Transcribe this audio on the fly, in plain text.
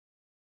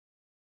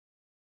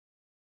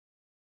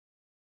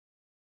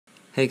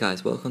Hey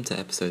guys, welcome to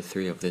episode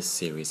 3 of this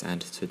series,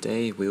 and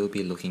today we will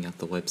be looking at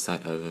the website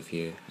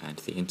overview and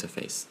the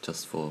interface,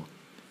 just for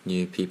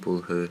new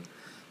people who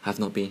have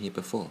not been here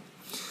before.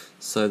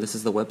 So this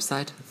is the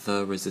website,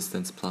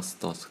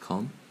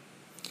 theresistanceplus.com,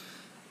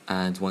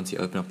 and once you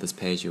open up this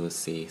page you will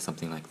see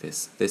something like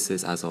this. This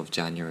is as of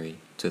January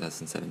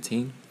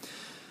 2017,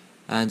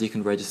 and you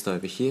can register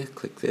over here.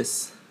 Click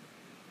this,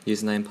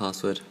 username,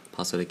 password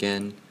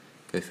again,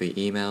 go for your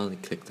email, you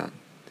click that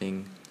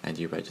thing, and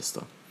you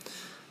register.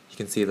 You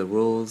can see the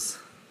rules,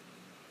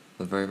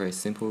 the very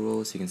simple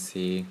rules. You can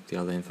see the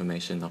other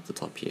information up the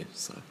top here.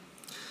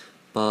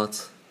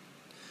 But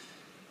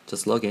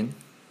just log in,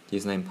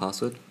 username,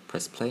 password,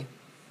 press play,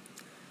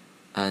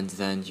 and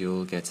then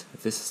you'll get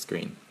this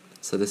screen.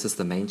 So this is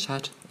the main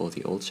chat or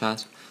the old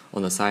chat.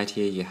 On the side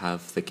here you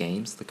have the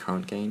games, the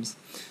current games.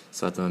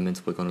 So at the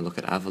moment we're going to look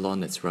at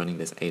Avalon. It's running.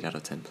 There's 8 out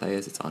of 10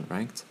 players. It's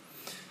unranked.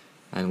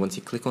 And once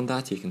you click on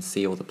that, you can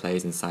see all the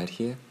players inside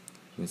here.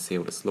 You can see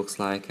what this looks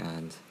like,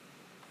 and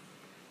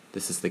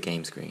this is the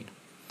game screen.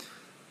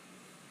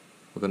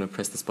 We're going to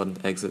press this button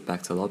to exit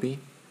back to lobby.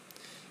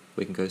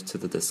 We can go to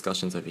the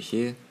discussions over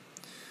here,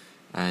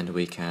 and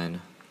we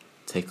can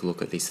take a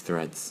look at these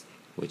threads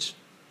which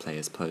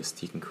players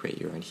post. You can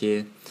create your own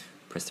here,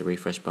 press the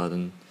refresh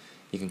button.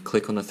 You can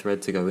click on a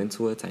thread to go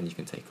into it, and you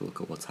can take a look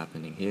at what's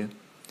happening here.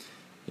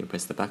 You can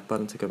press the back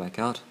button to go back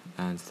out,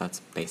 and that's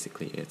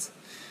basically it.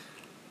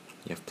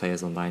 You have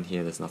players online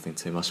here. There's nothing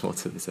too much more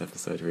to this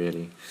episode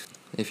really.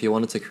 If you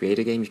wanted to create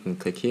a game, you can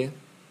click here,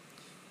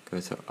 go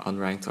to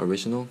unranked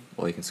original,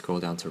 or you can scroll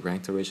down to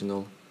ranked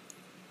original.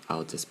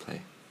 I'll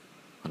display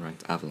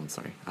unranked Avalon.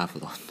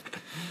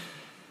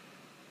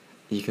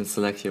 You can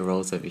select your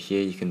roles over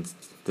here. You can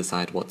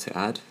decide what to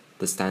add.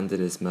 The standard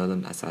is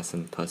Merlin,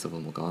 Assassin, Percival,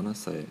 Morgana,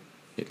 so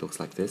it looks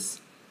like this.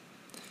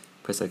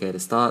 Press OK to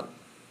start,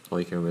 or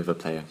you can remove a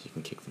player. You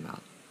can kick them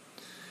out.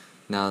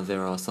 Now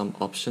there are some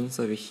options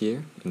over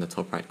here in the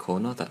top right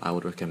corner that I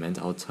would recommend.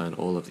 I would turn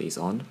all of these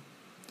on.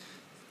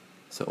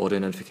 So auto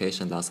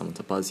notification allows someone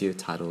to buzz you,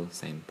 title,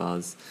 same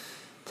buzz.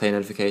 Play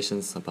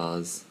notifications, a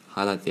buzz.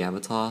 Highlight the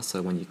avatar,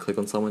 so when you click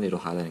on someone it'll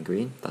highlight in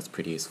green. That's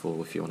pretty useful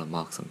if you want to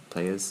mark some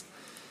players.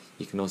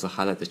 You can also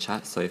highlight the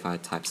chat, so if I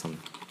type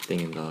something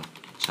in the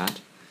chat,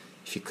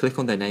 if you click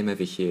on their name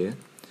over here,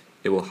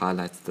 it will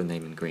highlight the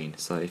name in green.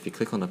 So if you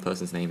click on a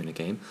person's name in a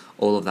game,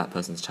 all of that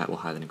person's chat will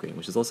highlight in green,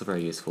 which is also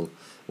very useful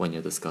when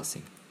you're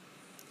discussing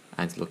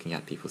and looking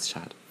at people's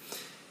chat.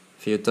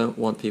 If you don't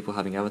want people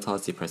having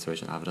avatars, you press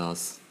original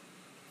avatars.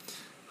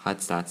 Hide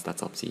stats,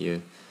 that's up to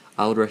you.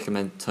 I would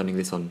recommend turning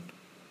this on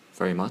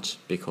very much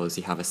because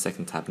you have a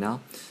second tab now,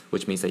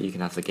 which means that you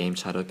can have the game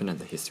chat open and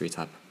the history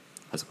tab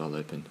as well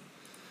open.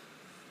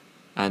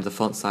 And the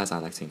font size I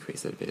like to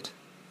increase it a bit.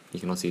 You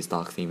can also use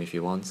dark theme if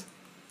you want,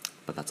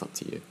 but that's up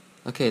to you.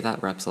 Okay,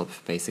 that wraps up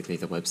basically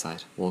the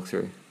website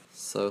walkthrough.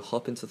 So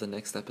hop into the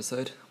next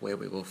episode where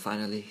we will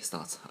finally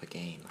start a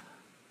game.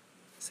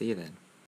 See you then.